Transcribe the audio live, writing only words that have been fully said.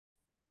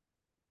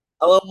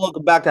Hello, and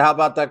welcome back to How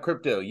About That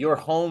Crypto, your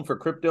home for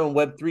crypto and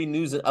Web3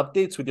 news and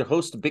updates with your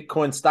host,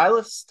 Bitcoin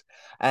Stylist.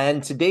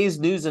 And today's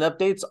news and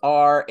updates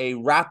are a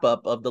wrap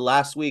up of the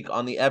last week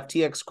on the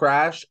FTX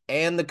crash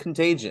and the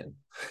contagion.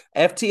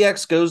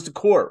 FTX goes to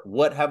court.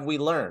 What have we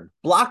learned?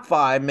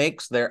 BlockFi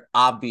makes their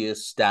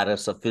obvious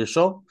status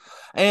official,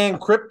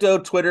 and crypto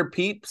Twitter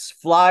peeps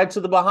fly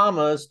to the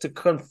Bahamas to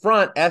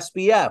confront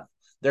SBF.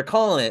 They're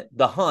calling it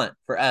the hunt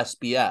for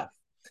SBF.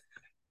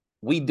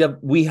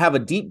 We have a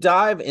deep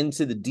dive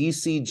into the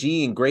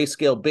DCG and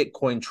Grayscale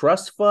Bitcoin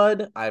Trust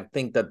Fund. I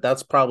think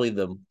that's probably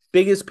the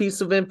biggest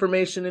piece of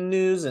information in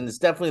news, and it's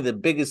definitely the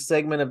biggest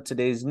segment of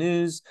today's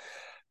news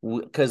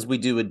because we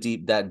do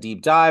that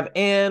deep dive,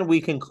 and we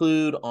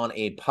conclude on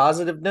a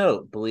positive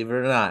note, believe it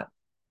or not.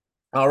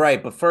 All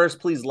right, but first,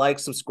 please like,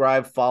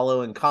 subscribe,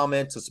 follow, and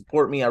comment to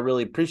support me. I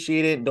really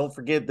appreciate it. And don't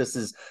forget, this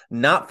is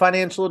not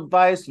financial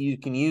advice. You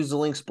can use the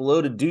links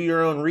below to do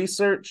your own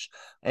research.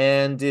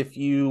 And if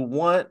you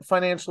want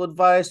financial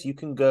advice, you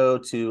can go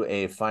to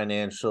a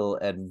financial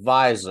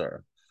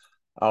advisor.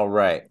 All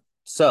right,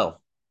 so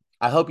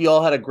I hope you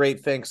all had a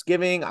great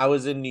Thanksgiving. I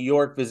was in New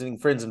York visiting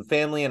friends and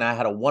family, and I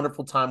had a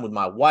wonderful time with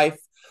my wife.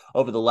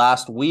 Over the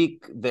last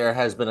week, there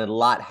has been a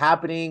lot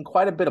happening,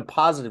 quite a bit of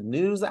positive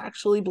news,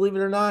 actually, believe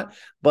it or not.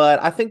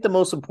 But I think the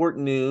most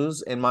important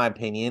news, in my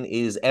opinion,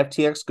 is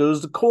FTX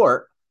goes to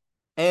court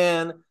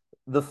and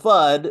the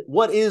FUD.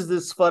 What is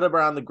this FUD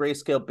around the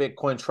Grayscale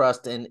Bitcoin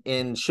Trust,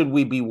 and should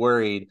we be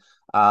worried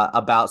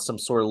about some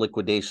sort of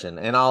liquidation?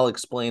 And I'll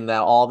explain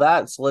all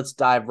that. So let's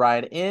dive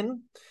right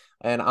in.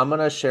 And I'm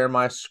going to share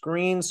my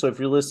screen. So if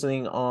you're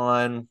listening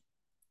on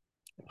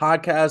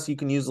podcast, you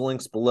can use the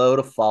links below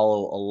to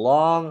follow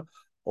along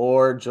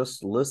or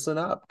just listen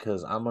up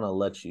because I'm going to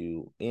let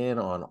you in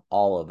on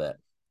all of it.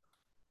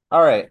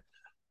 All right.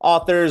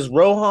 Authors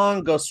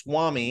Rohan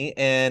Goswami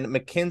and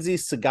Mackenzie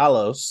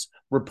Sigalos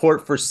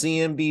report for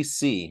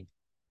CNBC.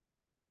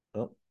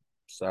 Oh,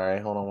 sorry.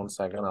 Hold on one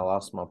second. I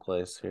lost my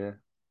place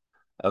here.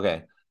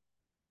 Okay.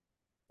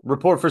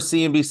 Report for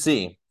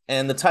CNBC.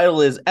 And the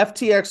title is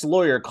FTX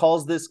lawyer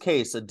calls this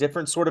case a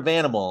different sort of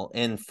animal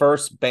in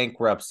first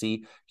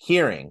bankruptcy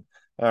hearing.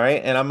 All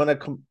right. And I'm going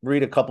to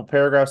read a couple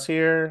paragraphs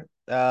here.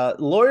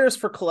 Lawyers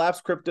for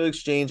collapsed crypto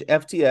exchange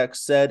FTX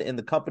said in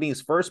the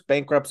company's first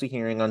bankruptcy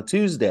hearing on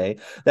Tuesday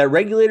that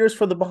regulators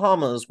for the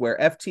Bahamas, where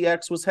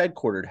FTX was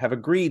headquartered, have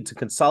agreed to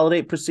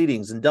consolidate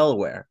proceedings in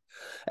Delaware.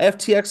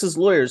 FTX's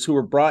lawyers, who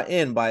were brought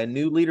in by a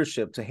new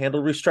leadership to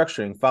handle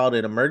restructuring, filed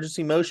an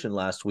emergency motion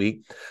last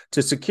week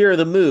to secure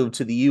the move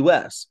to the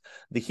U.S.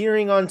 The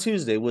hearing on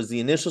Tuesday was the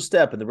initial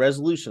step in the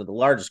resolution of the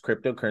largest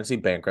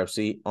cryptocurrency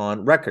bankruptcy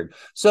on record.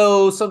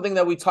 So something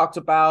that we talked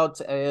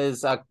about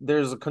is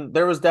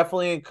there was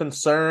definitely a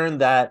concern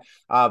that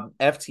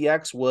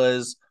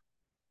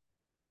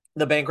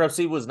the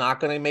bankruptcy was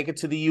not going to make it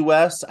to the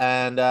U.S.,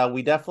 and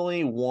we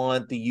definitely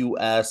want the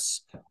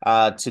U.S.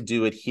 To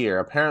do it here.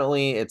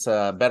 Apparently, it's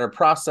a better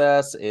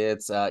process,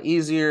 it's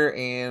easier,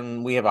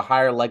 and we have a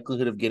higher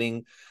likelihood of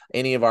getting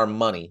any of our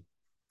money.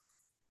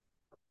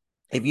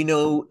 If you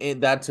know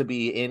that to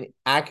be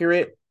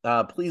inaccurate,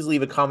 please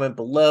leave a comment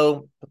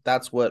below. But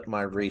that's what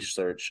my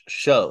research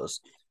shows.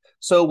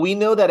 So we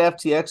know that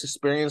FTX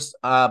experienced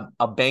a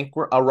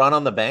run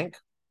on the bank.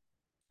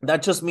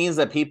 That just means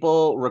that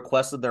people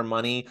requested their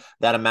money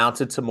that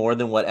amounted to more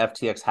than what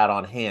FTX had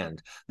on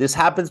hand. This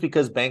happens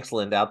because banks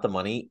lend out the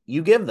money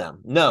you give them.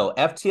 No,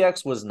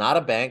 FTX was not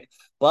a bank,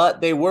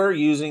 but they were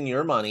using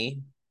your money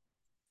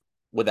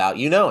without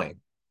you knowing.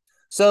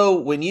 So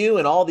when you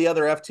and all the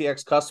other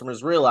FTX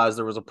customers realized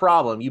there was a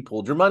problem, you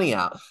pulled your money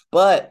out.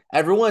 But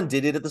everyone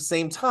did it at the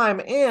same time,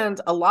 and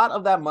a lot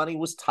of that money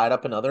was tied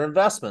up in other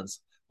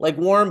investments. Like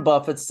Warren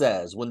Buffett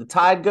says, when the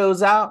tide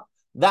goes out,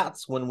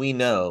 that's when we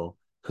know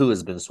who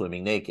has been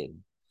swimming naked.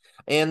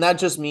 And that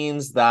just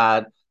means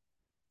that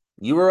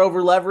you were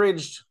over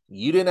leveraged.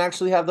 You didn't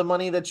actually have the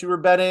money that you were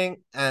betting.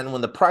 And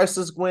when the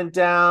prices went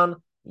down,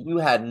 you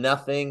had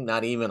nothing,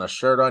 not even a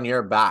shirt on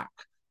your back.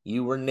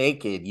 You were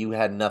naked. You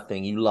had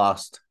nothing. You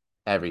lost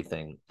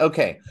everything.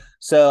 Okay,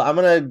 so I'm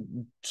going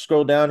to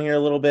scroll down here a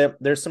little bit.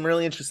 There's some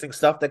really interesting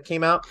stuff that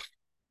came out.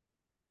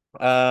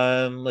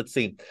 Let's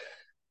see.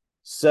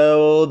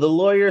 So the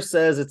lawyer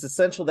says it's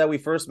essential that we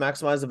first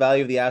maximize the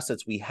value of the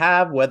assets we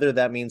have, whether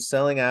that means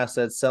selling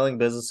assets, selling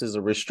businesses,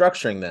 or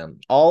restructuring them.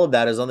 All of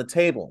that is on the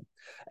table.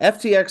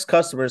 FTX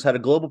customers had a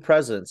global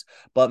presence,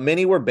 but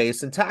many were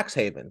based in tax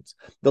havens.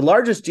 The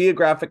largest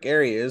geographic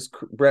areas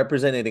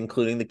represented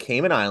including the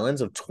Cayman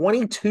Islands of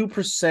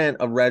 22%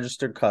 of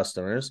registered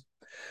customers,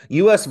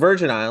 U.S.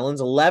 Virgin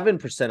Islands,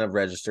 11% of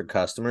registered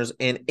customers,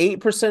 and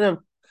 8% of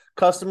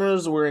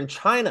customers were in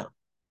China.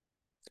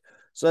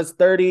 So that's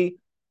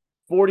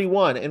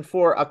 41. And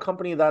for a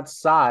company that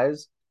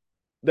size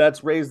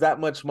that's raised that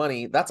much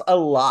money, that's a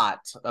lot.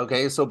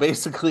 Okay, so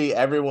basically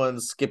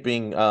everyone's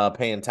skipping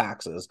paying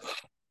taxes.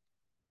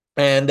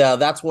 And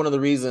that's one of the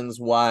reasons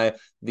why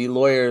the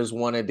lawyers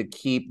wanted to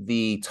keep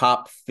the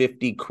top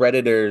 50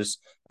 creditors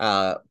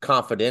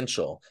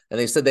confidential. And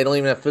they said they don't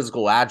even have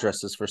physical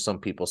addresses for some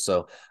people.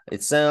 So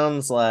It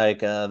sounds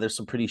like there's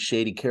some pretty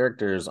shady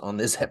characters on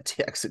this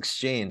FTX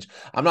exchange.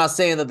 I'm not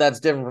saying that that's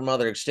different from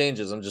other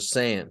exchanges. I'm just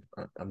saying.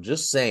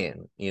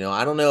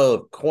 I don't know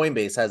if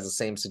Coinbase has the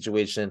same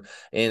situation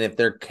and if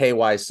they're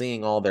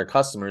KYCing all their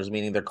customers,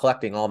 meaning they're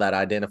collecting all that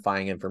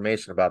identifying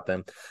information about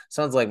them.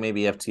 Sounds like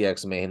maybe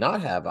FTX may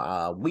not have.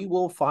 We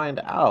will find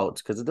out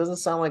because it doesn't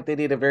sound like they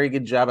did a very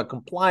good job of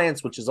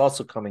compliance, which is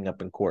also coming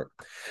up in court.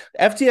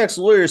 FTX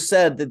lawyers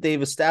said that they've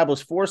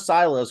established 4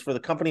 silos for the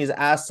company's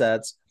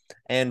assets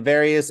and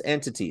various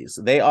entities.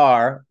 They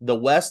are the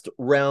West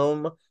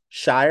Realm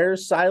Shire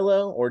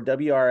silo or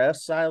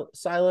WRS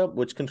silo,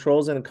 which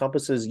controls and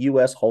encompasses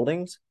U.S.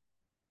 holdings.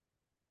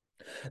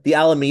 The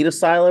Alameda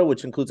silo,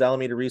 which includes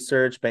Alameda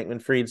Research,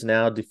 Bankman-Fried's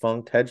now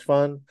defunct hedge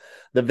fund.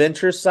 The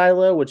Ventures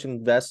silo, which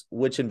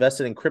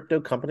invested in crypto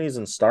companies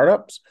and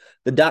startups.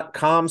 The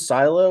 .com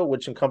silo,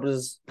 which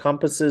encompasses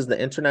the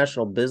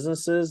international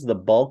businesses, the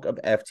bulk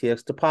of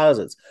FTX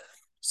deposits.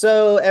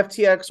 So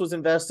FTX was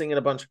investing in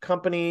a bunch of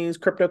companies,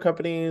 crypto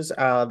companies.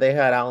 They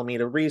had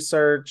Alameda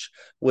Research,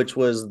 which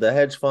was the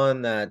hedge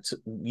fund that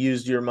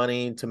used your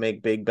money to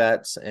make big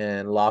bets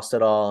and lost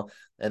it all,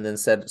 and then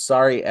said,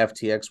 sorry,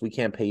 FTX, we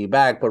can't pay you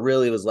back. But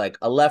really it was like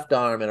a left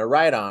arm and a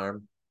right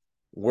arm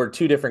were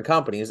 2 different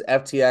companies,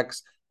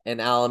 FTX and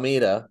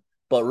Alameda.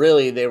 But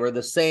really they were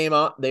the same.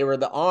 They were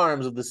the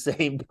arms of the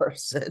same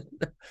person.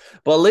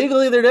 But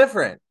legally they're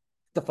different.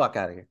 Get the fuck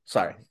out of here.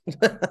 Sorry.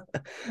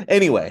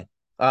 Anyway.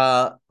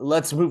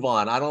 Let's move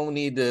on. I don't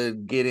need to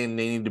get in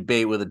any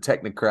debate with a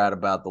technocrat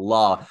about the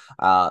law.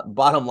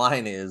 Bottom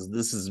line is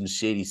this is some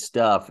shady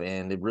stuff,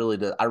 and I really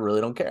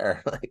don't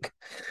care. Like,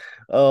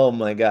 oh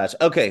my gosh.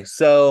 Okay,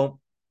 so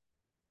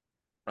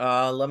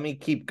let me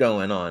keep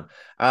going on.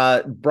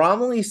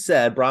 Bromley is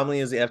the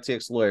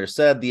FTX lawyer,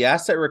 said the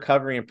asset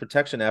recovery and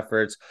protection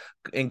efforts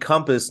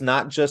encompass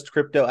not just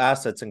crypto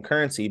assets and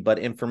currency, but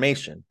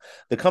information.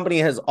 The company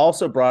has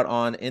also brought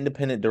on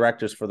independent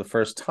directors for the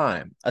first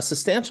time. A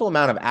substantial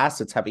amount of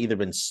assets have either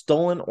been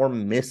stolen or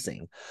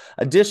missing.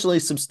 Additionally,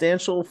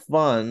 substantial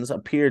funds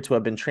appear to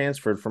have been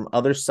transferred from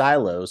other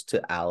silos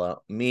to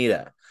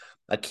Alameda.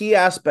 A key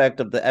aspect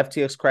of the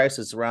FTX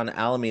crisis around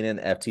Alameda and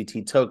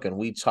FTT token.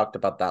 We talked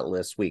about that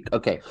last week.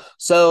 Okay,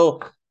 so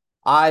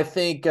I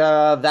think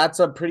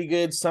that's a pretty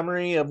good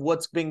summary of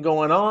what's been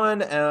going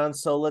on. And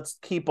so let's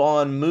keep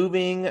on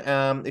moving.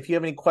 If you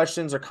have any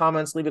questions or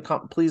comments,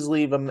 please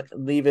leave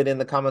it in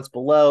the comments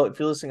below. If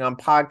you're listening on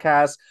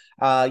podcast,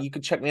 you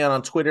can check me out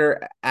on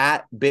Twitter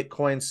at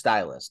Bitcoin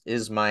Stylist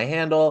is my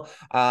handle.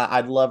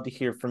 I'd love to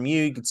hear from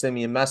you. You can send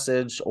me a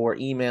message or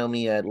email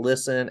me at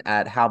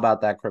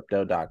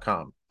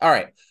listen@howaboutthatcrypto.com. All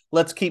right,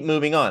 let's keep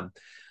moving on.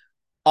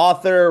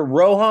 Author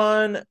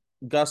Rohan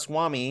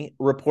Goswami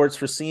reports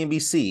for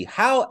CNBC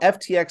how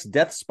FTX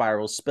death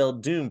spiral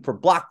spelled doom for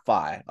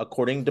BlockFi,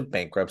 according to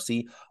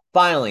bankruptcy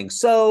filing.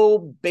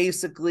 So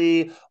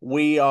basically,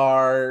 we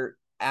are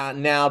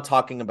now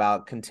talking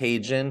about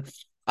contagion,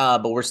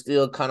 but we're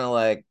still kind of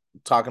like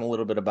talking a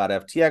little bit about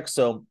FTX.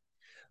 So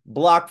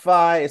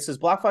BlockFi, it says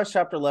BlockFi's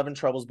Chapter 11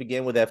 troubles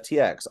begin with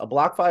FTX. A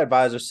BlockFi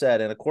advisor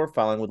said in a court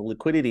filing with a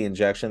liquidity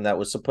injection that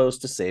was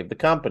supposed to save the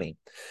company.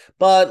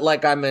 But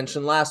like I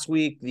mentioned last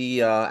week,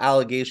 the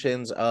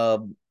allegations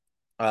of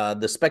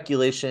the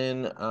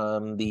speculation,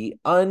 the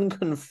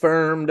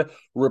unconfirmed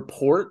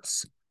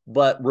reports,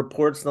 but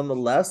reports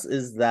nonetheless,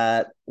 is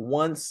that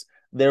once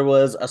there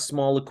was a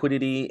small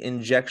liquidity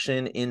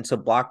injection into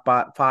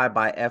BlockFi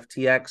by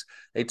FTX,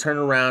 they turned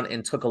around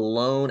and took a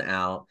loan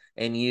out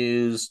and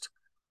used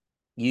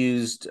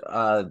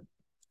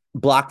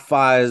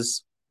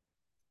BlockFi's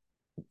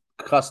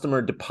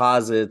customer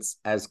deposits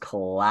as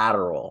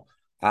collateral.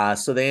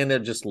 So they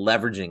ended up just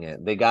leveraging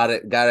it. They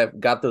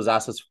got those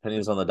assets for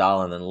pennies on the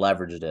dollar and then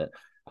leveraged it.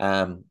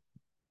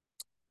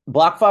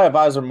 BlockFi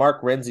advisor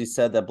Mark Renzi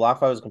said that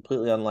BlockFi was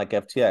completely unlike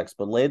FTX,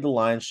 but laid the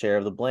lion's share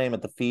of the blame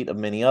at the feet of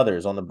many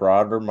others on the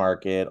broader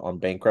market, on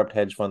bankrupt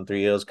hedge fund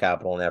 3O's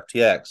Capital and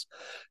FTX.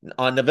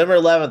 On November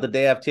 11th, the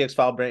day FTX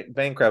filed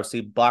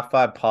bankruptcy,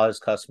 BlockFi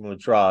paused customer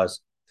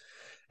withdrawals.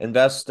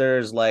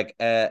 Investors like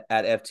at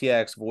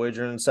FTX,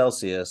 Voyager, and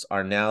Celsius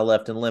are now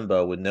left in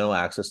limbo with no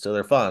access to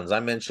their funds. I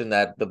mentioned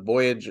that the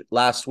Voyager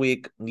last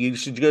week. You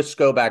should just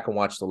go back and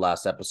watch the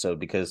last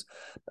episode because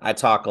I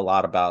talk a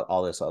lot about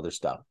all this other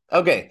stuff.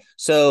 Okay,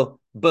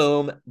 so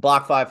boom,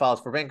 BlockFi files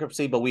for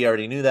bankruptcy, but we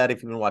already knew that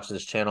if you've been watching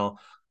this channel.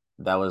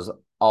 That was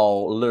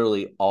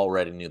literally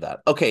already knew that.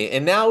 Okay,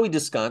 and now we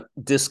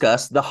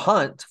discuss the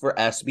hunt for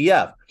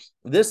SBF.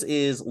 This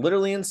is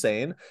literally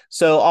insane.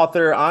 So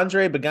author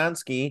Andrei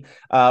Bagansky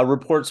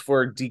reports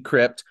for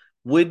Decrypt,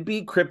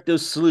 would-be crypto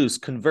sleuths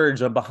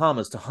converge on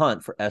Bahamas to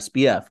hunt for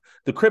SBF.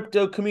 The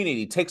crypto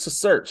community takes a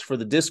search for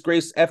the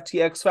disgraced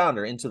FTX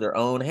founder into their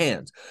own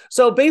hands.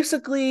 So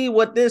basically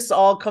what this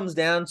all comes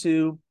down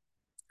to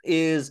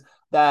is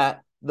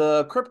that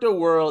the crypto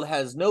world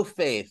has no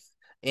faith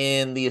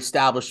in the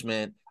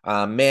establishment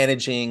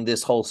managing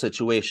this whole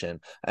situation.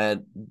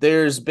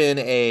 There's been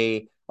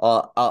a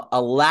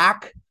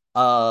lack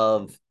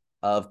of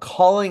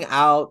calling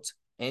out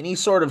any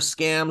sort of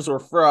scams or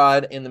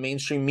fraud in the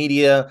mainstream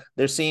media.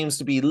 There seems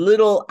to be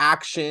little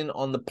action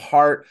on the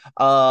part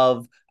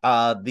of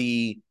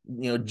the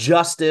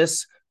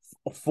justice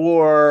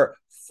for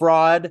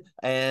fraud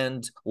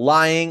and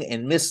lying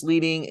and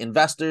misleading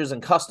investors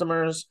and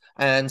customers.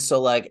 And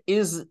so, like,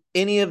 is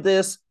any of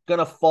this going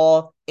to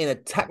fall in a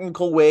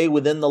technical way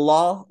within the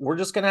law? We're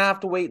just going to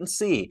have to wait and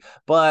see.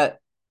 But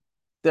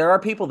there are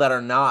people that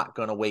are not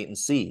going to wait and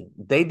see.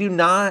 They do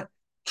not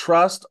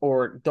trust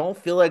or don't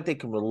feel like they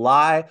can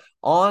rely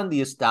on the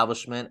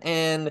establishment,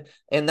 and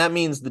that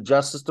means the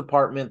Justice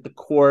Department, the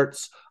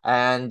courts,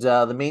 and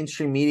the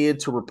mainstream media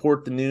to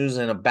report the news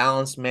in a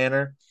balanced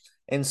manner.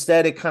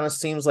 Instead, it kind of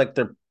seems like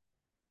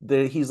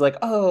he's like,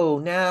 oh,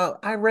 now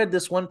I read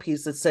this one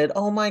piece that said,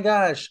 oh my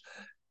gosh,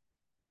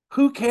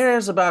 who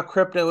cares about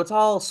crypto? It's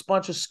all a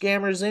bunch of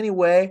scammers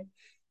anyway.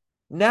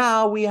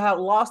 Now we have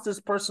lost this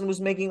person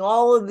who's making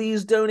all of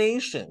these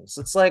donations.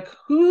 It's like,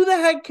 who the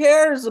heck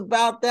cares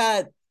about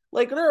that?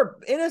 Like, there are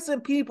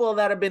innocent people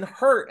that have been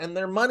hurt and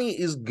their money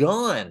is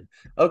gone.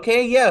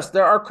 Okay, yes,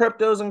 there are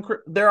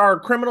there are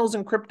criminals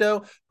in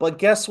crypto, but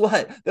guess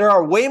what? There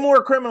are way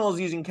more criminals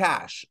using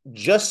cash,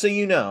 just so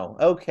you know.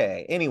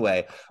 Okay,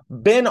 anyway,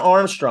 Ben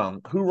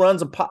Armstrong, who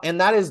runs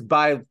and that is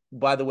by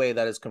the way,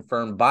 that is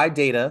confirmed by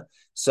data.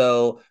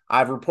 So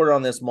I've reported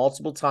on this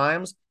multiple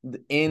times.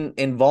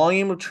 In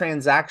volume of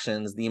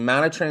transactions, the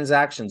amount of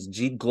transactions,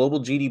 global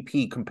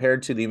GDP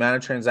compared to the amount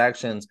of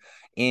transactions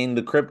in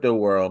the crypto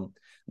world,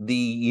 the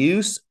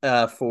use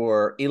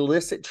for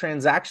illicit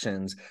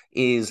transactions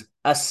is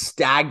a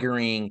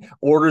staggering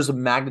orders of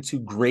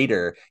magnitude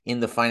greater in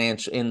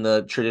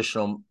the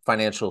traditional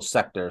financial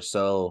sector.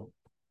 So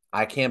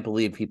I can't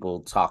believe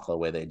people talk the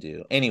way they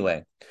do.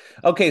 Anyway,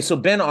 okay, so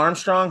Ben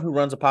Armstrong, who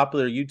runs a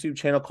popular YouTube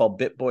channel called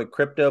BitBoy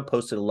Crypto,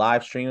 posted a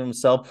live stream of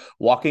himself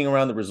walking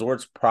around the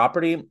resort's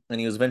property, and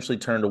he was eventually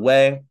turned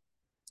away.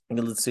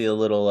 Let's see a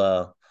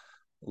little,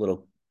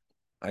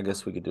 I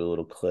guess we could do a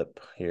little clip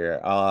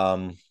here.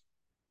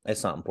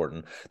 It's not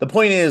important. The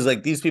point is,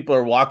 like, these people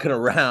are walking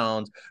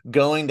around,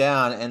 going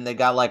down, and they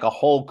got like a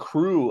whole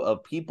crew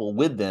of people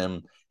with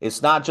them.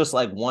 It's not just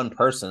like one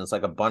person. It's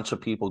like a bunch of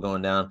people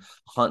going down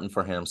hunting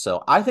for him.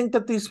 So I think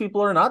that these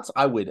people are nuts.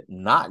 I would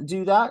not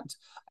do that.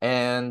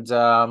 And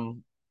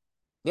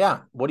yeah,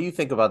 what do you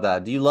think about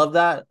that? Do you love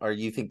that, or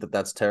do you think that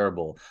that's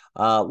terrible?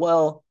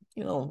 Well,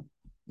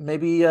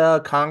 maybe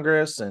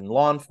Congress and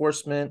law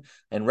enforcement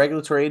and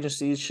regulatory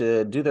agencies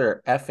should do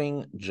their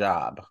effing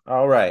job.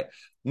 All right.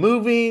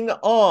 Moving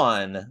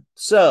on.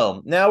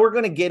 So now we're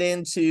going to get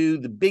into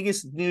the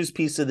biggest news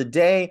piece of the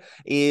day,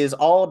 is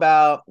all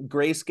about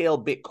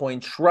Grayscale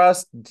Bitcoin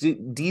Trust,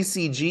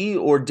 DCG,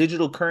 or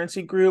Digital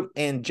Currency Group,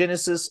 and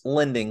Genesis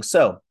Lending.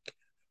 So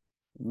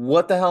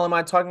what the hell am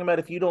I talking about?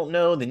 If you don't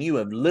know, then you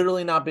have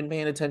literally not been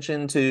paying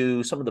attention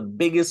to some of the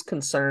biggest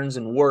concerns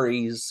and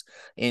worries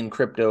in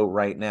crypto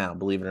right now,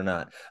 believe it or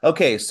not.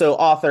 Okay, so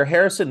author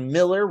Harrison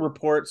Miller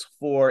reports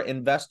for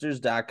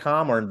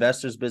investors.com, or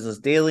Investors Business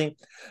Daily.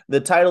 The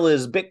title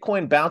is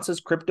Bitcoin Bounces,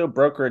 Crypto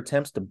Broker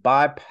Attempts to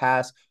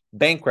Bypass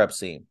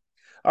Bankruptcy.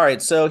 All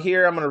right, so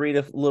here I'm going to read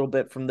a little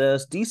bit from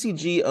this.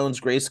 DCG owns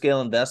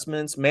Grayscale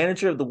Investments,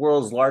 manager of the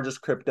world's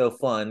largest crypto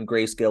fund,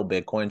 Grayscale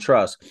Bitcoin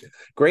Trust.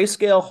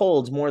 Grayscale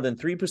holds more than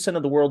 3%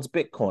 of the world's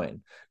Bitcoin.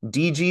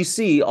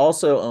 DGC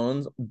also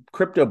owns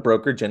crypto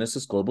broker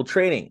Genesis Global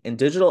Trading and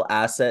digital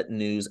asset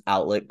news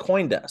outlet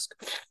CoinDesk.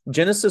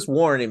 Genesis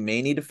warned it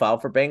may need to file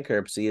for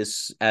bankruptcy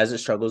as it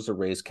struggles to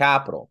raise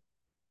capital.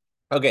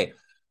 Okay,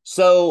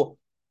 so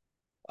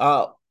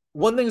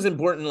one thing is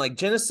important, like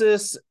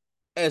Genesis,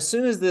 as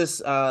soon as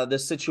this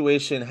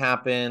situation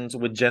happened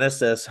with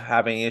Genesis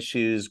having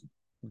issues,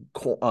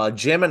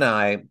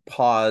 Gemini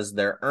paused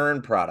their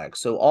earn product.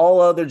 So all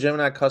other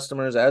Gemini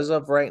customers as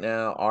of right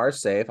now are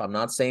safe. I'm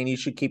not saying you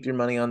should keep your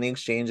money on the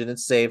exchange and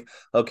it's safe.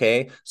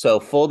 Okay. So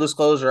full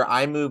disclosure,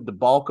 I moved the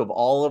bulk of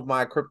all of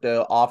my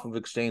crypto off of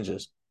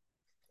exchanges.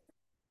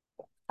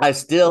 I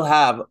still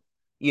have,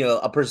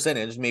 a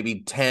percentage,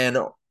 maybe 10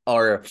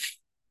 or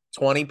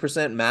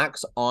 20%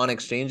 max on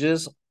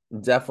exchanges.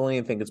 Definitely,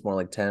 I think it's more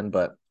like 10,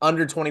 but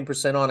under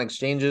 20% on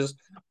exchanges.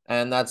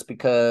 And that's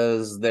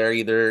because they're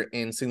either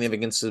in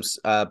significant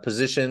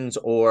positions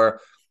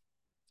or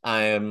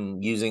I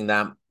am using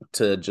them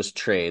to just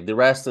trade. The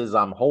rest is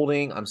I'm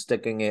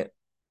sticking it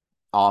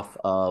off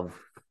of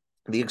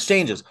the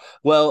exchanges.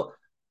 Well,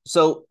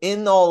 so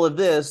in all of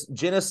this,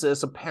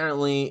 Genesis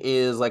apparently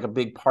is like a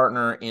big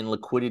partner in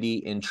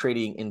liquidity and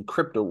trading in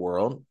crypto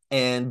world.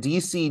 And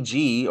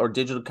DCG, or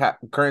Digital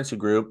Currency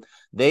Group,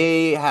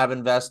 they have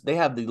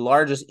the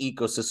largest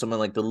ecosystem and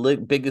like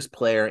the biggest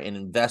player in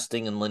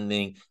investing and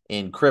lending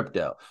in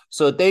crypto.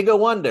 So if they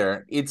go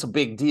under, it's a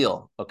big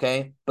deal,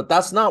 okay? But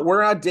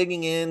we're not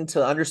digging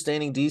into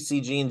understanding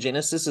DCG and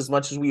Genesis as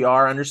much as we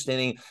are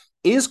understanding,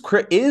 is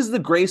the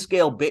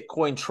Grayscale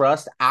Bitcoin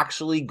Trust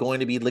actually going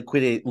to be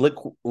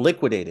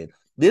liquidated?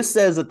 This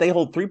says that they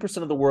hold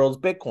 3% of the world's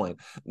Bitcoin.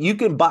 You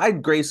can buy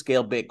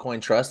Grayscale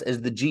Bitcoin Trust as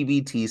the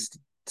GBTC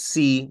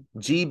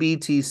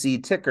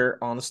ticker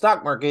on the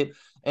stock market,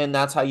 and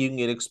that's how you can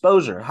get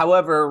exposure.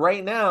 However,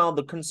 right now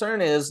the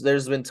concern is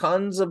there's been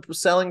tons of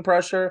selling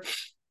pressure,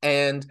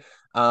 and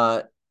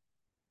well,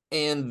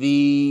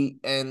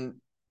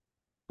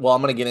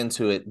 I'm going to get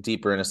into it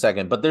deeper in a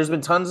second, but there's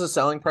been tons of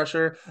selling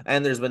pressure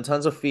and there's been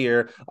tons of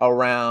fear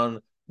around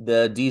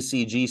the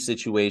DCG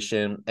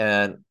situation,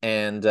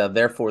 and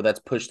therefore that's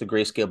pushed the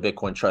Grayscale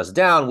Bitcoin Trust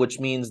down, which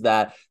means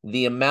that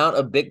the amount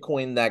of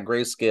Bitcoin that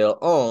Grayscale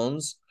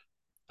owns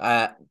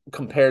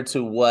compared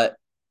to what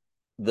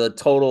the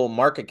total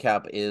market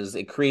cap is,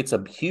 it creates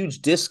a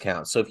huge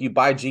discount. So if you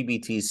buy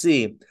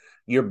GBTC,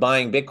 you're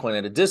buying Bitcoin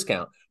at a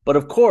discount. But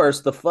of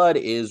course, the FUD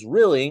is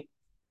really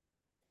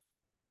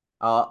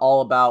all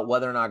about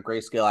whether or not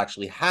Grayscale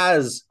actually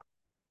has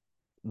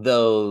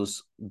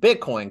those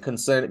Bitcoin,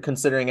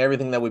 considering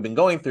everything that we've been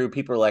going through.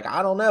 People are like,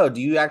 I don't know, do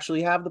you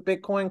actually have the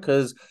Bitcoin?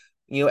 Because,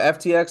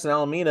 FTX and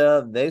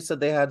Alameda, they said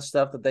they had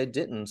stuff that they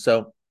didn't.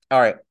 So, all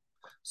right.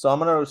 So I'm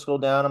going to scroll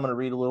down. I'm going to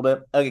read a little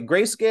bit. Okay,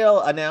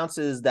 Grayscale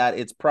announces that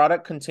its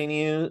products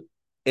continue.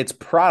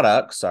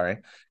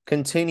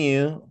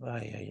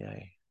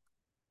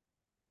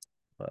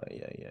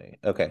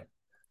 Okay.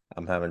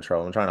 I'm having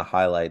trouble. I'm trying to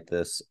highlight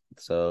this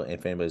so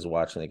if anybody's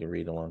watching, they can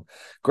read along.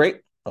 Great.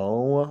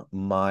 Oh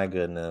my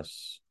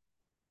goodness.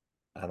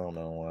 I don't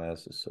know why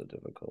this is so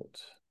difficult.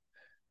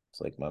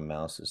 It's like my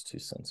mouse is too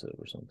sensitive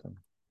or something.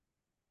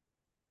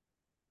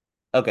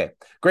 Okay.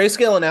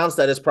 Grayscale announced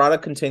that its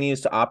product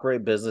continues to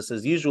operate business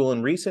as usual,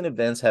 and recent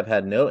events have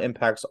had no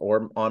impacts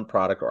on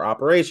product or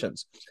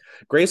operations.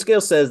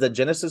 Grayscale says that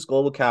Genesis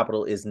Global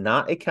Capital is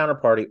not a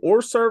counterparty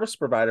or service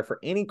provider for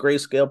any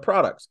Grayscale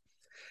products.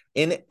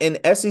 In an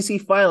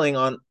SEC filing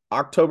on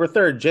October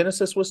 3rd,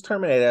 Genesis was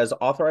terminated as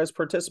authorized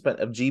participant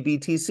of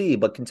GBTC,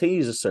 but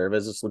continues to serve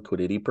as its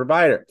liquidity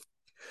provider.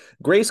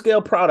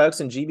 Grayscale products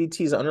and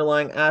GBT's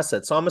underlying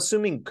assets, so I'm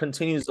assuming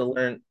continues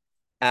to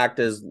act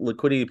as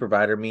liquidity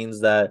provider,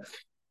 means that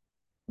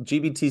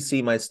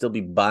GBTC might still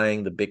be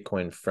buying the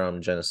Bitcoin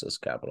from Genesis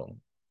Capital.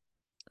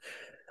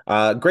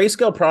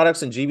 Grayscale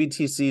products and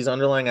GBTC's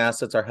underlying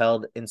assets are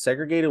held in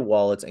segregated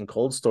wallets and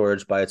cold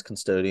storage by its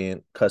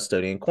custodian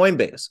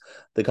Coinbase.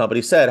 The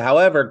company said,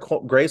 however,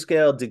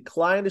 Grayscale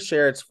declined to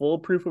share its full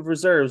proof of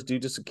reserves due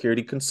to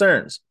security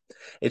concerns.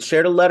 It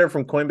shared a letter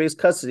from Coinbase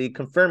custody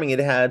confirming it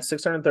had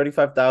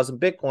 635,000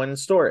 Bitcoin in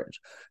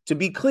storage. To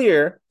be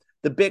clear,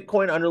 the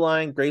Bitcoin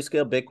underlying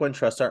Grayscale Bitcoin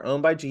Trust are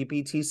owned by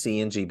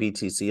GBTC and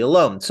GBTC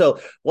alone. So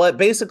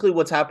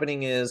what's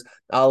happening is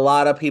a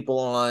lot of people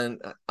on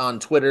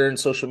Twitter and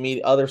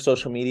other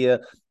social media,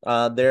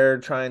 they're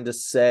trying to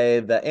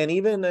say that, and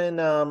even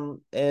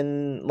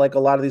in like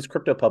a lot of these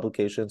crypto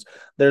publications,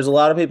 there's a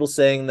lot of people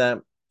saying that,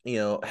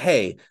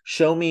 hey,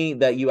 show me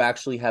that you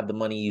actually have the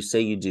money you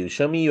say you do.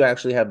 Show me you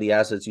actually have the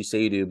assets you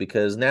say you do,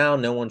 because now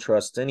no one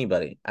trusts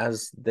anybody,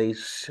 as they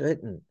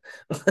shouldn't.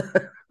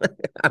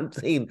 I'm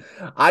saying,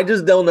 I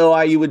just don't know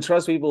why you would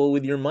trust people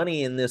with your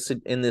money in this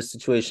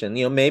situation.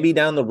 Maybe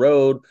down the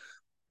road,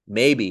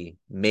 maybe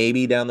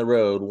down the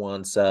road,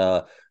 once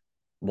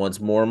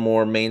more and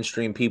more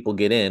mainstream people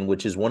get in,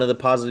 which is one of the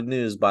positive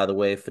news, by the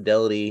way,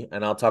 Fidelity,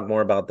 and I'll talk more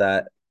about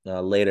that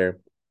later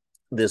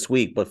this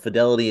week, but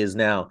Fidelity is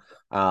now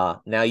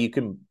you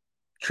can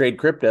trade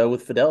crypto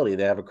with Fidelity.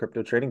 They have a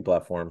crypto trading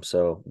platform.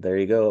 So there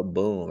you go.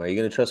 Boom. Are you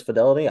going to trust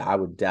Fidelity? I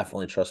would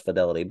definitely trust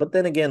Fidelity. But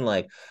then again,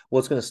 like,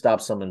 what's going to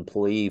stop some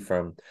employee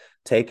from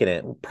taking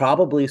it?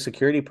 Probably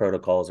security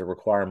protocols that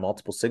require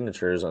multiple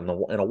signatures in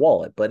a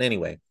wallet. But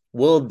anyway,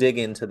 we'll dig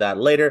into that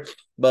later.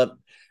 But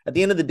at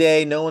the end of the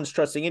day, no one's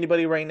trusting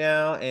anybody right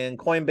now, and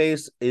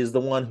Coinbase is the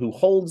one who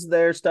holds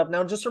their stuff.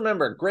 Now, just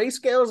remember,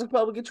 Grayscale is a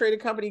publicly traded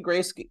company,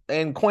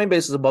 and Coinbase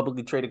is a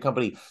publicly traded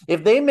company.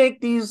 If they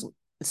make these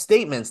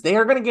statements, they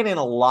are going to get in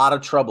a lot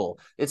of trouble.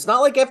 It's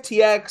not like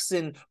FTX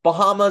in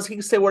Bahamas. He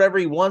can say whatever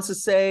he wants to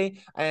say,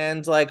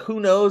 and like,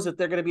 who knows if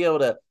they're going to be able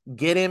to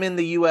get him in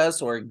the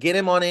US or get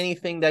him on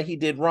anything that he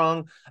did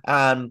wrong.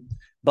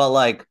 But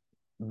like,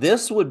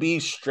 this would be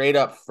straight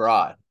up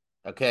fraud.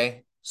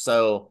 Okay,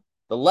 so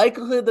the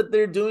likelihood that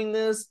they're doing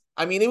this,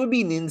 I mean, it would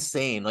be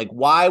insane. Like,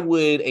 why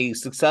would a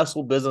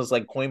successful business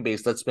like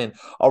Coinbase that's been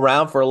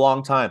around for a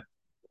long time,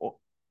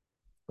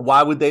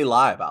 why would they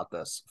lie about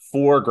this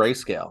for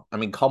Grayscale? I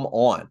mean, come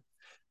on.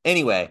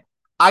 Anyway,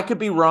 I could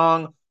be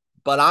wrong,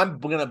 but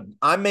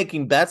I'm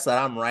making bets that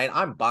I'm right.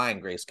 I'm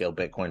buying Grayscale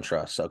Bitcoin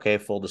Trust. Okay,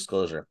 full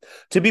disclosure.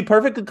 To be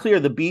perfectly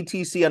clear, the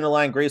BTC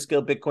underlying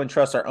Grayscale Bitcoin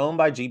Trusts are owned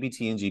by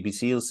GBT and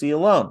GBTC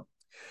alone.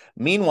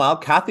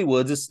 Meanwhile, Cathie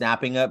Woods is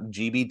snapping up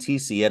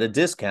GBTC at a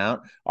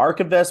discount. ARK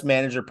Invest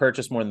manager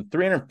purchased more than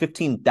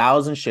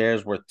 315,000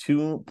 shares worth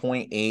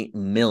 $2.8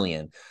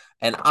 million.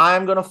 And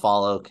I'm going to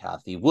follow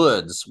Cathie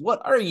Woods. What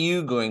are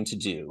you going to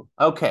do?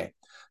 Okay,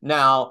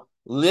 now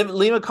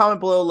leave a comment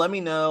below. Let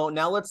me know.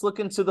 Now let's look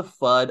into the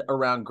FUD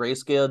around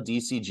Grayscale,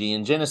 DCG,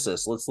 and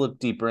Genesis. Let's look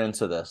deeper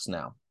into this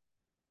now.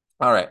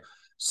 All right,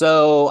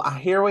 so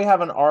here we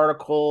have an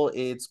article.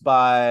 It's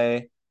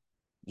by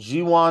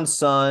Jiwon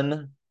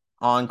Sun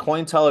on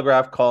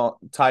Cointelegraph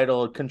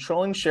titled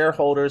 "Controlling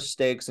Shareholders'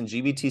 Stakes in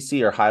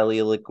GBTC Are Highly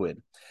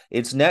Illiquid."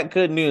 It's net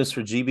good news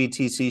for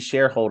GBTC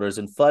shareholders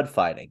and FUD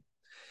fighting.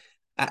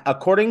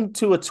 According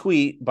to a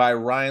tweet by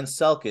Ryan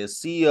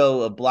Selkis,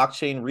 CEO of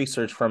blockchain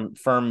research firm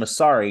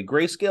Masari,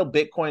 Grayscale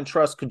Bitcoin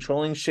Trust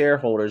controlling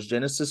shareholders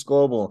Genesis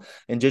Global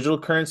and Digital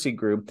Currency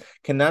Group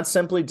cannot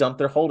simply dump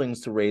their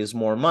holdings to raise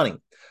more money.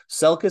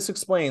 Selkis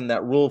explained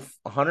that Rule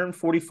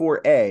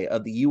 144A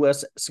of the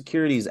U.S.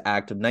 Securities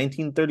Act of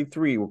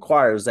 1933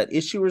 requires that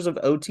issuers of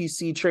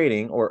OTC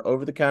trading or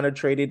over-the-counter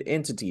traded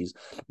entities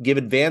give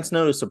advance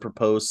notice of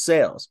proposed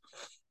sales,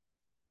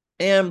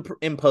 and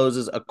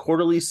imposes a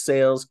quarterly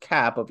sales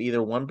cap of either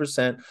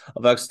 1%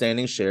 of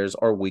outstanding shares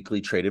or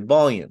weekly traded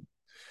volume.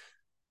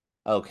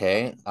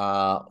 Okay,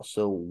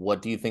 so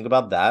what do you think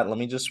about that? Let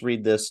me just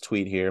read this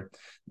tweet here.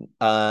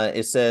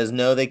 It says,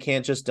 no, they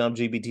can't just dump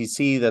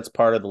GBTC. That's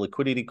part of the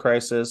liquidity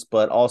crisis,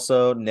 but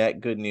also net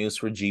good news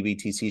for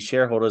GBTC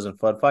shareholders and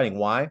FUD fighting.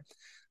 Why?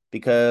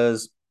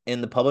 Because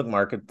in the public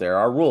market, there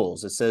are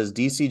rules. It says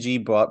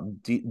DCG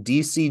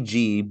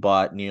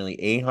bought nearly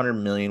 800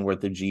 million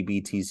worth of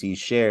GBTC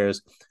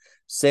shares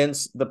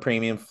since the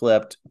premium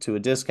flipped to a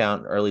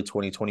discount in early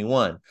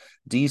 2021.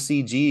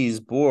 DCG's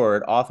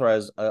board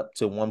authorized up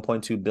to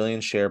 1.2 billion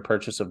share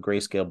purchase of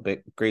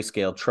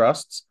Grayscale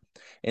trusts.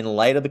 In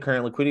light of the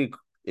current liquidity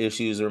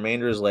issues, the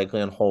remainder is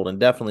likely on hold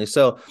indefinitely.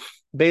 So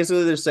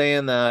basically, they're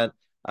saying that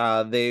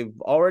they've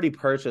already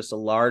purchased a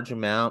large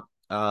amount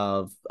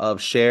of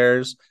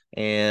shares,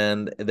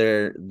 and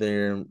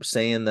they're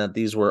saying that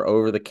these were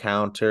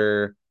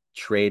over-the-counter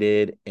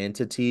traded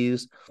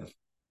entities,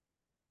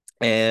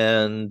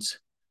 and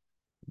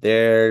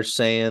they're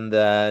saying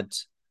that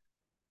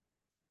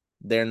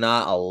they're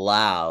not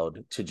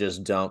allowed to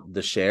just dump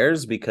the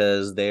shares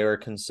because they are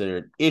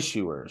considered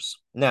issuers.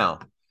 Now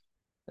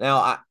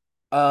I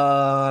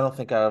don't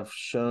think I've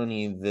shown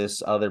you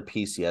this other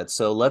piece yet,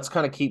 so let's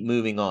kind of keep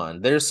moving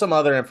on. There's some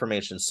other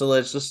information, so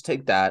let's just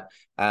take that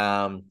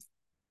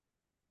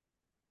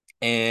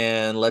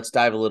and let's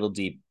dive a little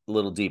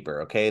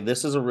deeper. Okay,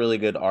 this is a really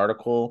good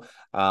article,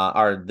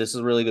 or this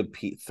is a really good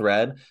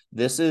thread.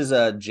 This is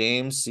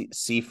James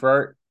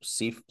Seifert.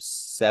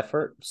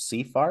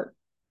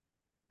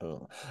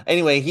 Oh.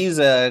 Anyway, he's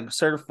a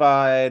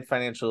certified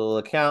financial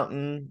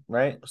accountant,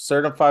 right?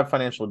 Certified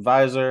financial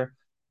advisor.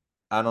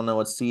 I don't know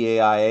what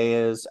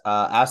CAIA is.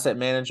 Asset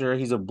manager.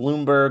 He's a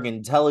Bloomberg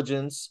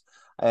Intelligence,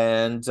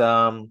 and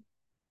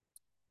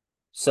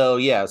so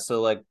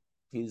like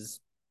he's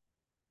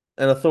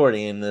an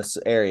authority in this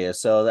area.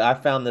 So I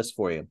found this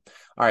for you.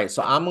 All right,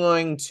 so I'm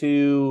going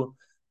to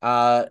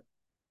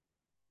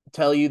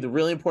tell you the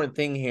really important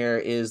thing here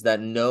is that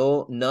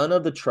none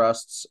of the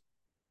trusts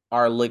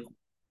are the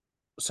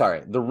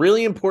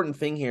really important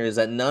thing here is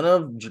that none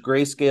of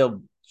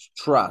Grayscale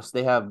trusts,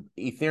 they have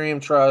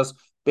Ethereum Trust,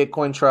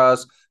 Bitcoin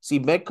Trust. See,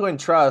 Bitcoin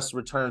Trust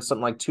returns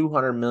something like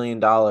 $200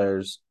 million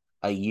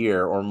a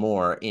year or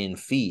more in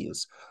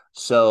fees.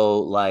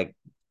 So like,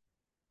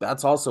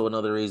 that's also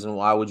another reason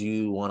why would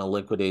you want to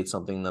liquidate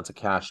something that's a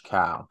cash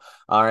cow.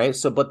 All right.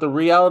 So, but the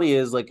reality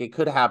is like it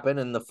could happen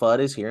and the FUD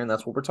is here and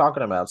that's what we're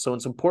talking about. So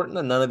it's important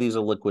that none of these are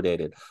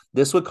liquidated.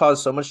 This would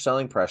cause so much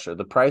selling pressure.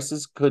 The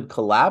prices could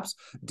collapse.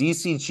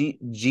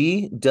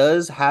 DCG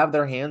does have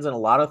their hands in a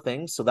lot of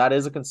things. So that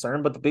is a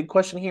concern. But the big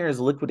question here is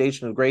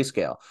liquidation of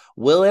Grayscale.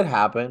 Will it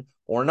happen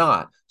or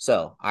not?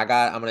 So I'm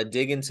going to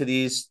dig into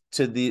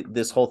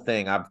this whole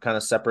thing. I've kind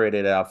of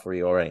separated it out for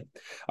you. All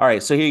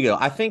right. So here you go.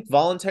 I think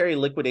voluntary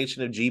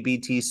liquidation of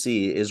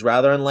GBTC is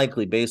rather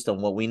unlikely based on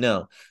what we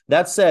know.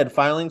 That said,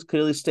 filings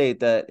clearly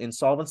state that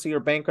insolvency or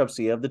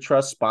bankruptcy of the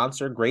trust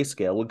sponsor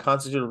Grayscale would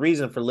constitute a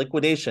reason for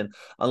liquidation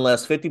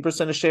unless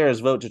 50% of shares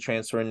vote to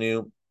transfer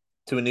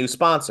to a new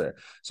sponsor.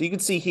 So you can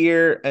see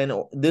here, and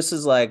this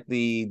is like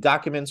the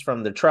documents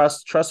from the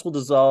trust. Trust will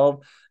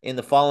dissolve in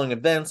the following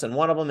events, and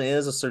one of them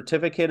is a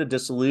certificate of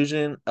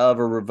dissolution of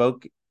a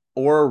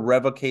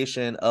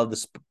revocation of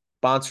the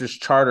sponsor's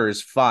charter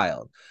is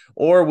filed,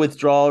 or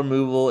withdrawal,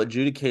 removal,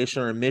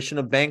 adjudication, or remission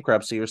of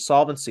bankruptcy or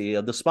solvency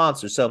of the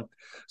sponsor. So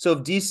if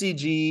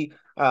DCG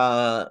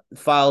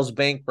files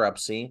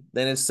bankruptcy,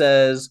 then it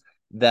says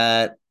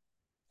that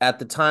at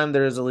the time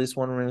there is at least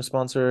one remaining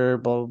sponsor,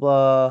 blah,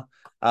 blah,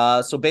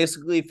 blah. So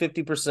basically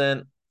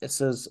 50%, it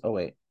says,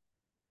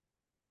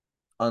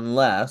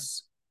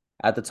 unless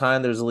at the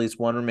time there's at least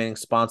one remaining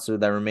sponsor,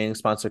 that remaining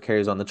sponsor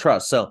carries on the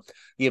trust. So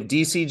you have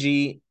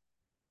DCG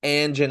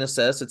and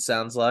Genesis, it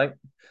sounds like.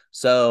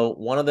 So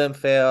one of them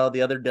failed,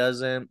 the other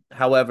doesn't.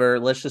 However,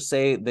 let's just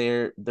say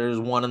there's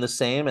one and the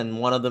same and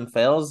one of them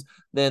fails,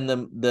 then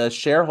the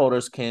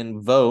shareholders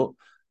can vote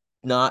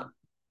not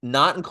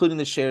including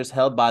the shares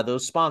held by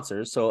those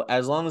sponsors. So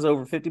as long as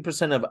over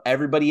 50% of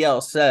everybody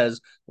else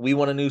says we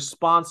want a new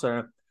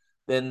sponsor,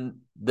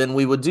 then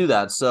we would do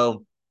that.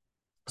 So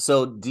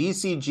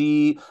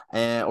DCG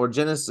or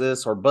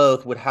Genesis or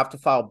both would have to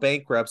file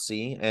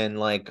bankruptcy, and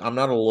like I'm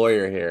not a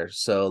lawyer here,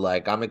 so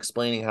like I'm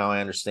explaining how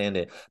I understand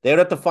it. They would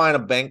have to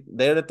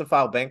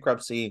file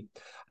bankruptcy,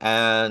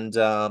 and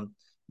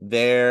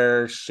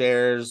their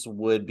shares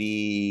would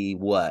be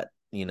what?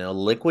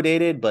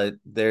 liquidated, but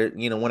they're,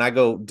 when I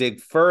go dig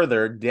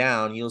further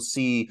down, you'll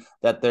see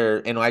that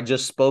and I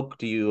just spoke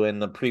to you in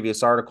the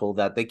previous article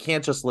that they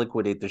can't just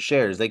liquidate the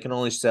shares. They can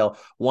only sell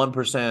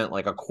 1%,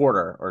 like a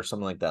quarter or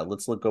something like that.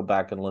 Let's go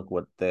back and look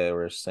what they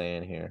were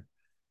saying here.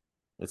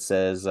 It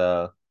says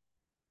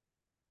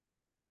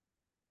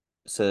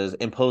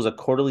impose a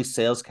quarterly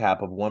sales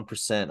cap of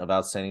 1% of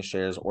outstanding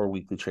shares or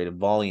weekly traded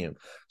volume.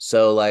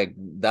 So like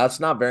that's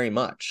not very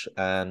much.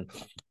 And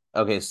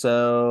okay,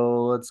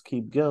 so let's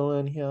keep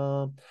going here.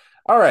 All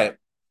right.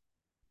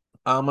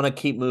 I'm going to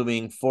keep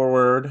moving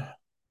forward.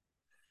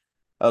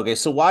 Okay,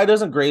 so why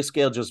doesn't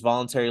Grayscale just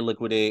voluntarily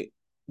liquidate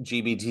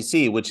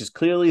GBTC, which is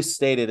clearly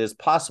stated as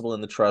possible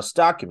in the trust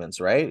documents,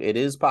 right? It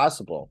is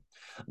possible.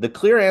 The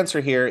clear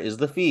answer here is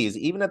the fees.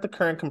 Even at the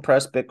current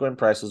compressed Bitcoin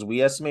prices,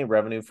 we estimate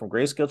revenue from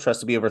Grayscale Trust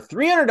to be over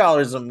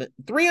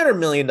 $300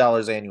 million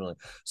annually.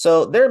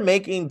 So they're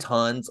making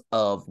tons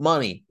of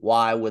money.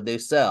 Why would they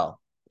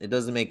sell? It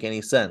doesn't make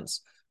any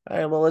sense. All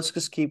right, well, let's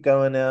just keep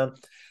going now.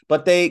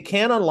 But they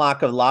can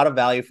unlock a lot of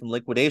value from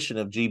liquidation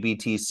of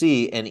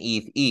GBTC and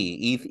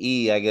ETH-E.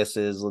 ETH-E, I guess,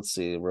 is, let's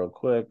see real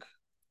quick.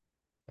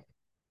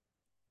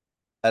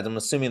 I'm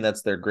assuming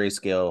that's their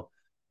Grayscale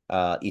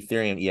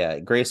Ethereum. Yeah,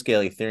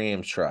 Grayscale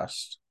Ethereum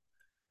Trust.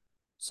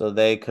 So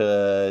they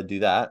could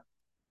do that.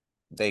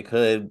 They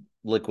could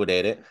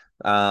liquidate it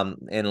and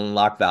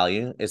unlock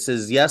value. It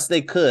says, yes,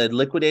 they could.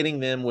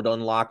 Liquidating them would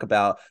unlock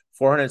about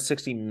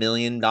 $460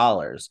 million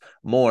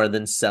more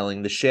than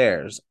selling the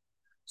shares.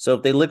 So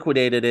if they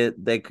liquidated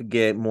it, they could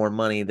get more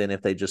money than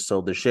if they just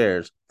sold their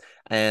shares.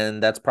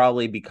 And that's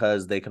probably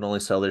because they can only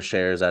sell their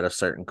shares at a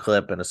certain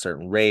clip and a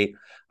certain rate.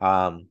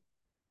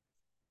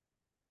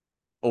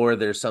 Or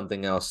there's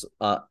something else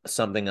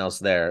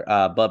there.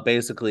 But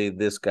basically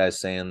this guy's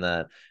saying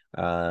that,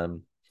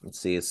 let's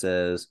see, it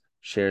says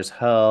shares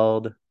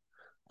held,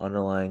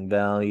 underlying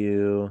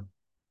value,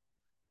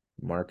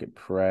 market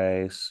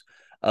price.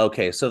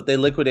 Okay, so if they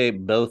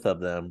liquidate both of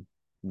them,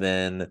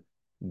 then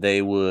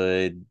they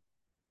would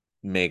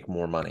make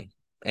more money.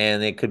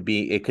 And it could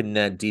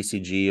net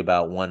DCG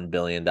about $1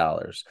 billion,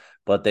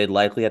 but they'd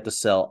likely have to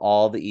sell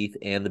all the ETH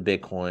and the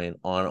Bitcoin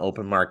on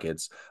open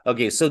markets.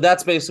 Okay, so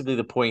that's basically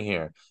the point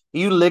here.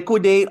 You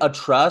liquidate a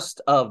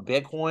trust of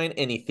Bitcoin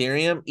and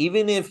Ethereum,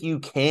 even if you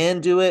can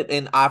do it,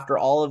 and after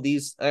all of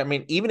these,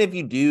 even if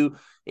you do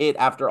it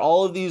after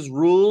all of these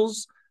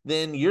rules,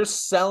 then you're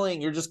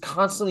just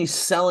constantly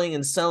selling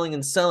and selling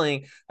and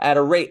selling at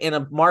a rate in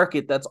a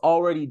market that's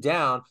already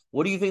down.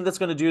 What do you think that's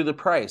going to do to the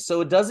price?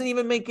 So it doesn't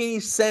even make any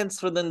sense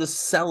for them to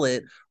sell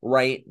it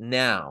right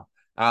now.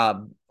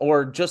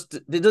 Or just,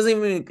 it doesn't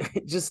even,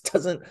 it just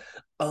doesn't,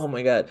 oh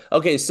my God.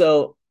 Okay,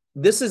 so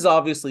this is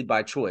obviously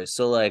by choice.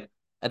 So like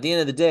at the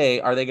end of the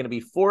day, are they going to be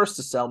forced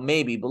to sell?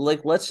 Maybe, but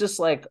like, let's just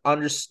like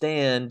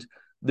understand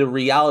the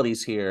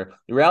realities here.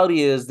 The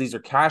reality is these are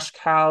cash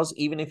cows.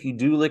 Even if you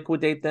do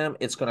liquidate them,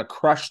 it's going to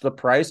crush the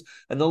price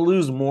and they'll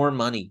lose more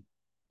money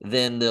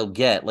than they'll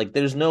get. Like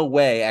there's no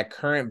way at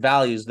current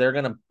values they're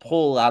going to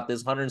pull out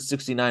this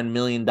 $169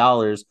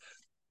 million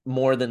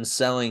more than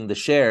selling the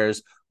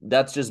shares.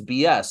 That's just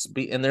BS.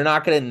 And they're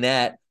not going to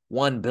net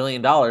 $1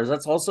 billion.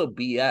 That's also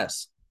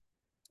BS,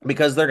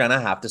 because they're going to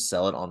have to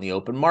sell it on the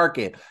open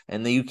market.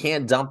 And you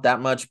can't dump that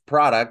much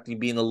product. You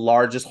being the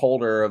largest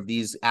holder of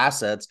these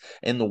assets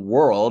in the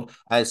world,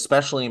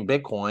 especially in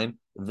Bitcoin,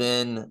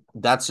 then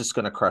that's just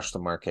going to crush the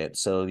market.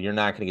 So you're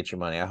not going to get your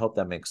money. I hope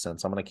that makes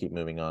sense. I'm going to keep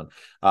moving on.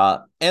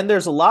 And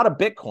there's a lot of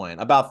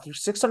Bitcoin, about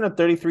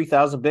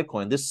 633,000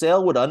 Bitcoin. This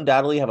sale would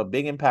undoubtedly have a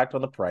big impact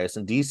on the price,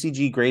 and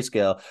DCG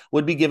Grayscale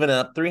would be giving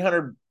up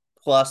 300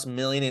 plus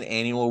million in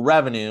annual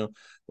revenue.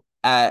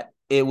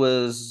 It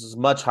was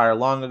much higher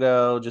long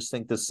ago. Just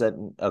think this said,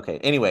 okay.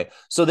 Anyway,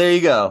 so there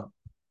you go.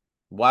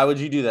 Why would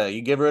you do that?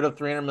 You give rid of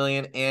 300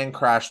 million and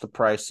crash the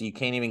price, so you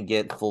can't even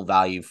get full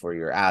value for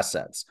your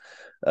assets.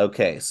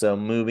 Okay, so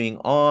moving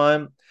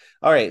on.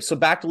 All right, so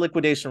back to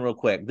liquidation real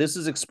quick. This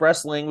is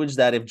express language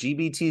that if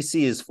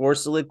GBTC is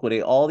forced to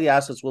liquidate, all the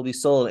assets will be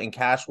sold and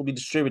cash will be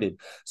distributed.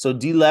 So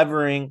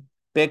delevering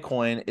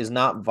Bitcoin is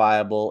not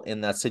viable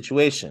in that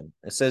situation.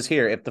 It says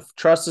here, if the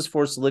trust is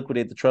forced to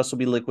liquidate, the trust will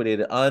be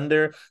liquidated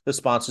under the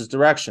sponsor's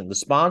direction. The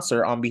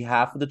sponsor, on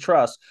behalf of the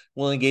trust,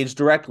 will engage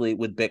directly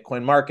with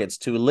Bitcoin markets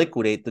to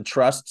liquidate the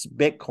trust's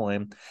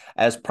Bitcoin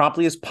as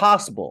promptly as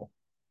possible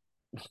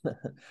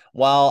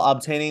while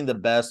obtaining the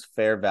best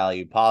fair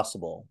value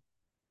possible.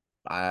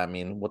 I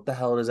mean, what the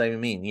hell does that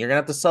even mean? You're going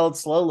to have to sell it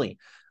slowly.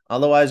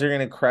 Otherwise, you're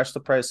going to crush the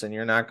price and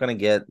you're not going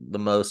to get the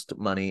most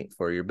money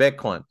for your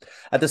Bitcoin.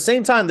 At the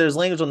same time, there's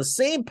language on the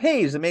same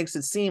page that makes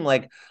it seem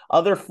like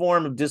other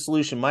form of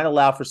dissolution might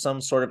allow for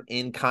some sort of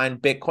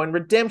in-kind Bitcoin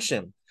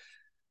redemption.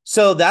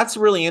 So that's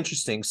really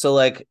interesting. So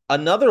like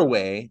another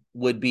way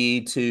would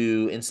be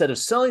to, instead of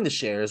selling the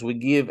shares, we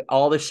give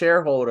all the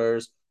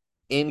shareholders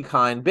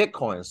in-kind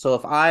Bitcoin. So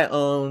if I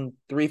own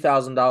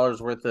 $3,000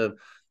 worth of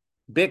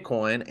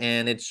Bitcoin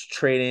and it's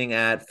trading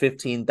at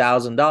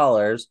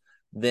 $15,000,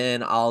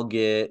 then I'll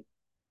get,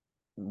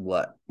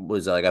 what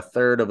was it, like a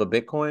third of a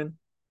Bitcoin?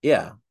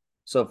 Yeah.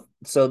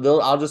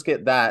 I'll just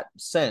get that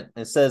sent.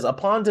 It says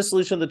upon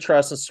dissolution of the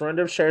trust and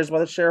surrender of shares by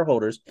the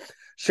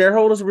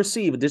shareholders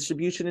receive a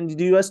distribution in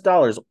US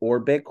dollars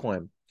or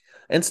Bitcoin.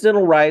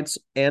 Incidental rights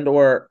and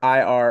or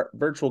IR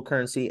virtual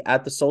currency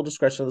at the sole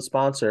discretion of the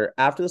sponsor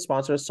after the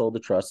sponsor has sold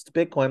the trust to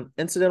Bitcoin,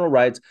 incidental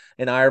rights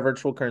and IR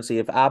virtual currency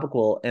if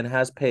applicable and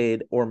has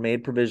paid or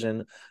made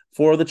provision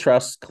for the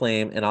trust's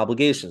claim and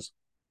obligations.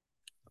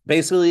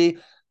 Basically,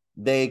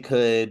 they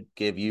could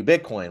give you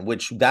Bitcoin,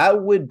 which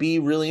that would be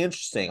really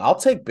interesting. I'll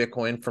take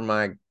Bitcoin for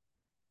my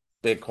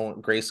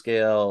Bitcoin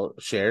Grayscale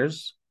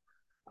shares.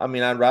 I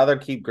mean, I'd rather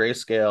keep my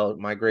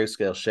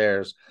Grayscale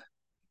shares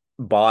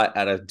bought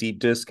at a deep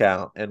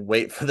discount and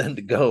wait for them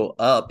to go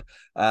up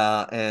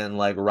and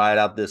like ride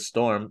out this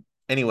storm.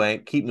 Anyway,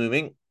 keep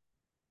moving.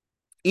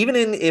 Even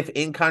if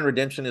in-kind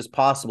redemption is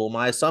possible,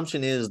 my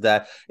assumption is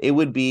that it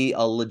would be a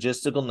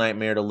logistical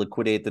nightmare to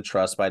liquidate the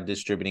trust by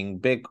distributing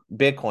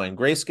Bitcoin.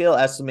 Grayscale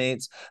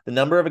estimates the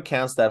number of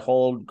accounts that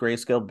hold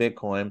Grayscale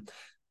Bitcoin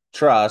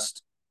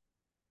trust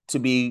to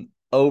be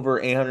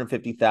over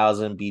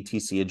 850,000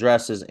 BTC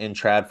addresses, and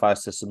TradFi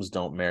systems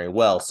don't marry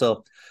well.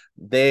 So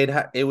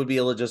it would be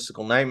a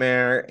logistical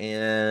nightmare,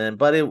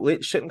 but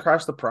it shouldn't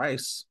crush the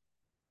price.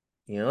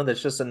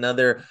 That's just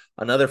another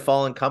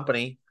fallen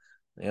company.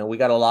 We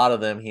got a lot of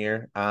them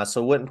here.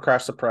 So it wouldn't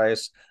crash the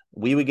price.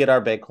 We would get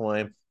our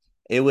Bitcoin.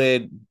 It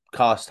would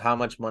cost how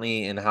much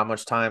money and how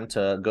much time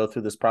to go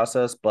through this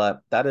process,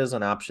 but that is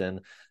an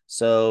option.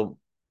 So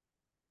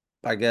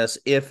I guess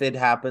if it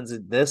happens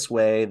this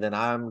way, then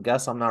I'm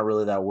not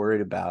really that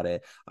worried about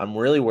it. I'm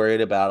really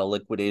worried about a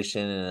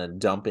liquidation and a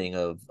dumping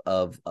of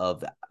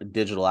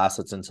digital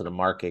assets into the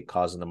market,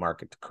 causing the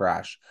market to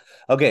crash.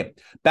 Okay,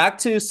 back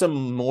to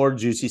some more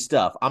juicy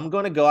stuff. I'm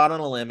going to go out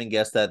on a limb and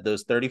guess that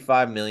those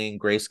 35 million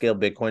Grayscale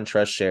Bitcoin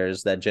Trust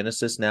shares that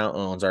Genesis now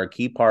owns are a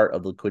key part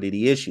of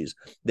liquidity issues.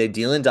 They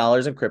deal in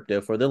dollars and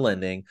crypto for their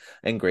lending,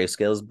 and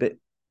Grayscale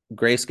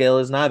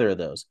is neither of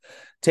those.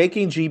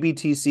 Taking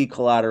GBTC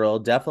collateral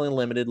definitely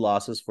limited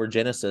losses for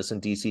Genesis and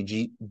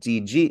DCG.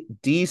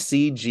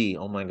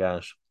 Oh my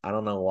gosh. I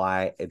don't know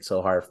why it's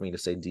so hard for me to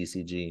say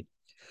DCG.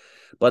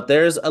 But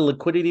there's a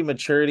liquidity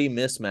maturity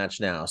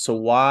mismatch now. So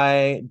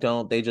why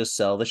don't they just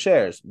sell the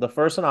shares? The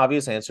first and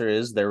obvious answer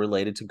is they're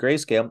related to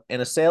Grayscale,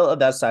 and a sale of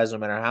that size, no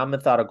matter how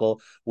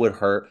methodical, would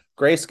hurt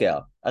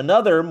Grayscale.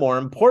 Another more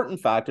important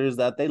factor is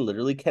that they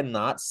literally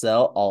cannot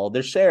sell all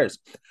their shares.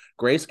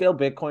 Grayscale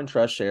Bitcoin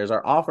Trust shares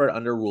are offered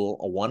under Rule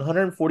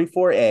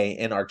 144A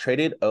and are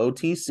traded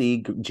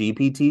OTC.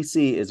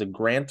 GBTC is a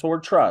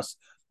grantor trust,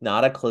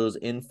 not a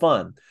closed-end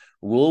fund.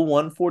 Rule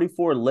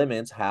 144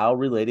 limits how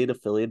related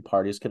affiliate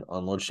parties can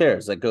unload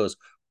shares. That goes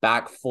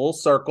back full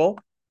circle,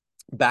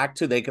 back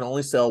to they can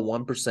only sell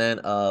 1%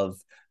 of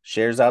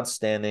shares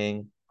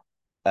outstanding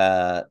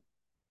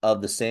of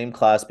the same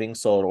class being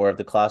sold, or if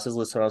the class is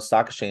listed on a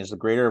stock exchange, the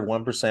greater of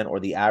 1% or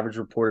the average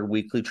reported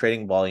weekly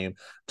trading volume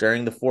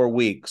during the 4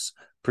 weeks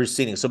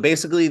preceding. So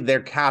basically,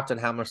 they're capped on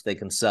how much they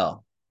can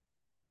sell.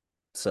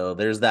 So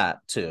there's that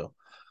too.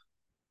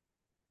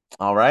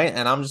 All right,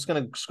 and I'm just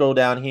going to scroll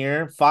down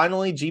here.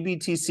 Finally,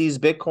 GBTC's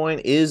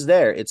Bitcoin is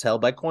there. It's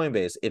held by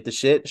Coinbase. If the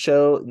shit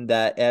show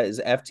that is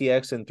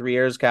FTX and 3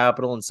 Arrows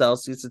Capital and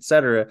Celsius,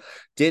 etc.,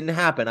 didn't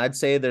happen, I'd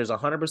say there's a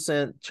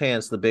 100%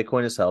 chance the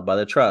Bitcoin is held by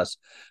the trust.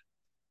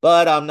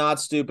 But I'm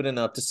not stupid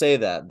enough to say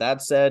that.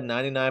 That said,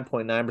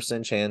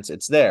 99.9% chance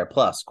it's there.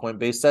 Plus,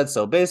 Coinbase said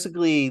so.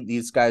 Basically,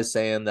 these guys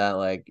saying that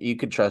like you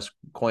could trust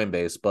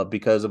Coinbase, but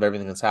because of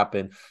everything that's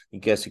happened, you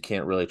guess you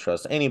can't really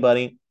trust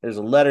anybody. There's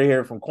a letter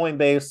here from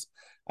Coinbase.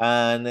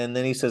 And then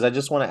he says, I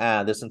just want to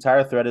add, this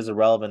entire thread is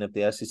irrelevant if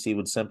the SEC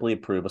would simply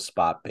approve a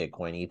spot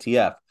Bitcoin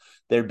ETF.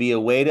 There'd be a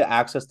way to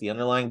access the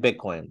underlying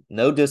Bitcoin.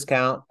 No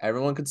discount.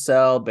 Everyone could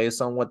sell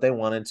based on what they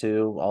wanted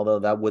to, although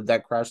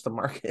that crash the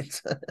market.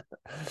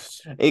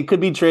 It could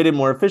be traded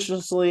more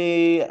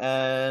efficiently.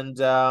 And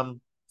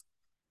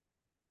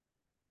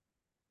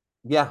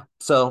yeah,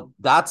 so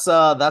that's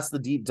the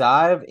deep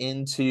dive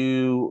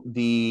into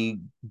the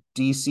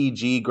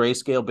DCG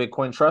Grayscale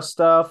Bitcoin Trust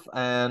stuff.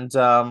 And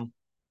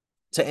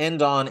to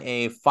end on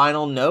a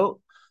final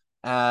note,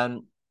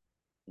 and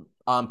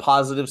on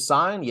positive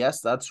sign,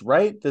 yes, that's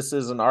right. This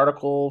is an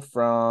article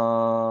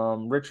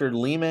from Richard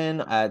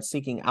Lehman at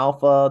Seeking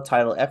Alpha,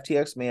 titled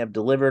FTX may have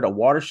delivered a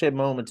watershed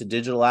moment to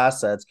digital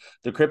assets,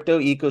 the crypto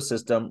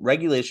ecosystem,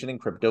 regulation, and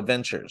crypto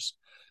ventures.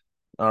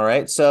 All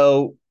right,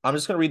 so I'm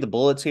just going to read the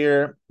bullets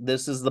here.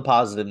 This is the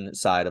positive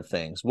side of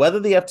things. Whether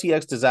the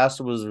FTX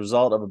disaster was a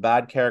result of a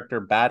bad character,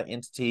 bad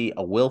entity,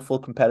 a willful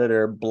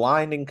competitor,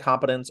 blind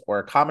incompetence, or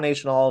a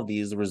combination of all of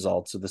these, the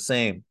results are the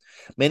same.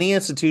 Many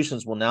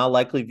institutions will now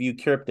likely view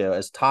crypto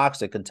as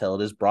toxic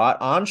until it is brought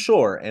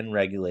onshore and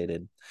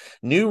regulated.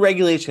 New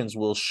regulations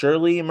will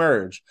surely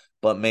emerge,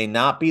 but may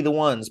not be the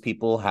ones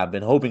people have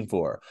been hoping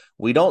for.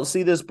 We don't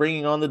see this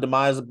bringing on the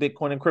demise of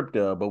Bitcoin and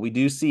crypto, but we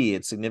do see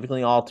it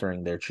significantly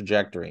altering their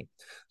trajectory.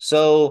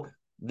 So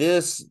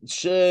this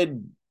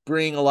should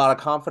bring a lot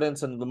of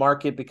confidence into the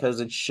market because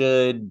it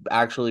should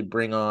actually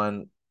bring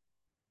on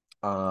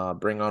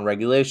bring on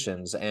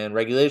regulations, and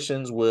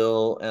regulations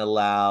will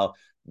allow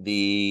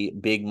the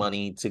big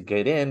money to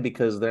get in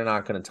because they're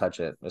not going to touch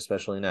it,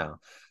 especially now.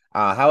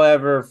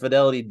 However,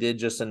 Fidelity did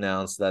just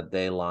announce that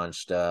they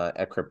launched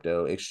a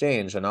crypto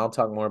exchange, and I'll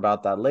talk more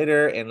about that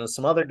later. And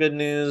some other good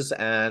news,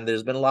 and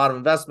there's been a lot of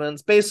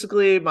investments.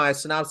 Basically, my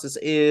synopsis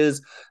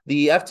is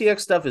the FTX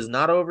stuff is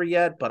not over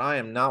yet, but I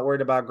am not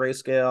worried about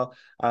Grayscale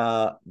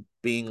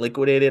being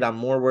liquidated. I'm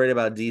more worried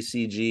about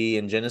DCG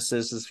and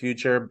Genesis's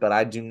future, but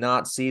I do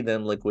not see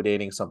them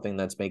liquidating something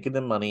that's making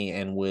them money,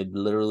 and would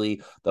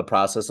literally, the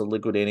process of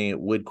liquidating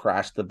it would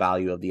crash the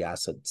value of the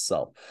asset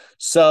itself.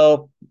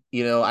 So,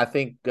 I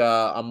think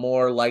a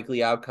more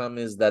likely outcome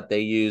is that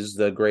they use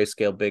the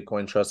Grayscale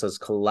Bitcoin Trust as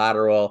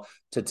collateral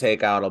to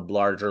take out a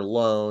larger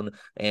loan.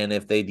 And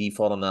if they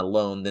default on that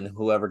loan, then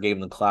whoever gave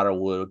them the collateral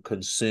would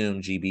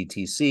consume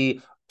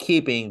GBTC,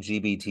 keeping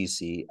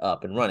GBTC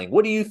up and running.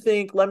 What do you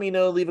think? Let me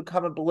know. Leave a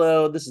comment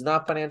below. This is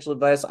not financial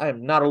advice. I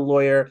am not a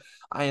lawyer.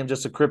 I am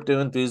just a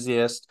crypto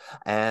enthusiast.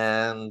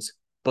 And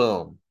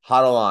boom,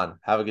 hodl on.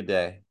 Have a good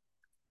day.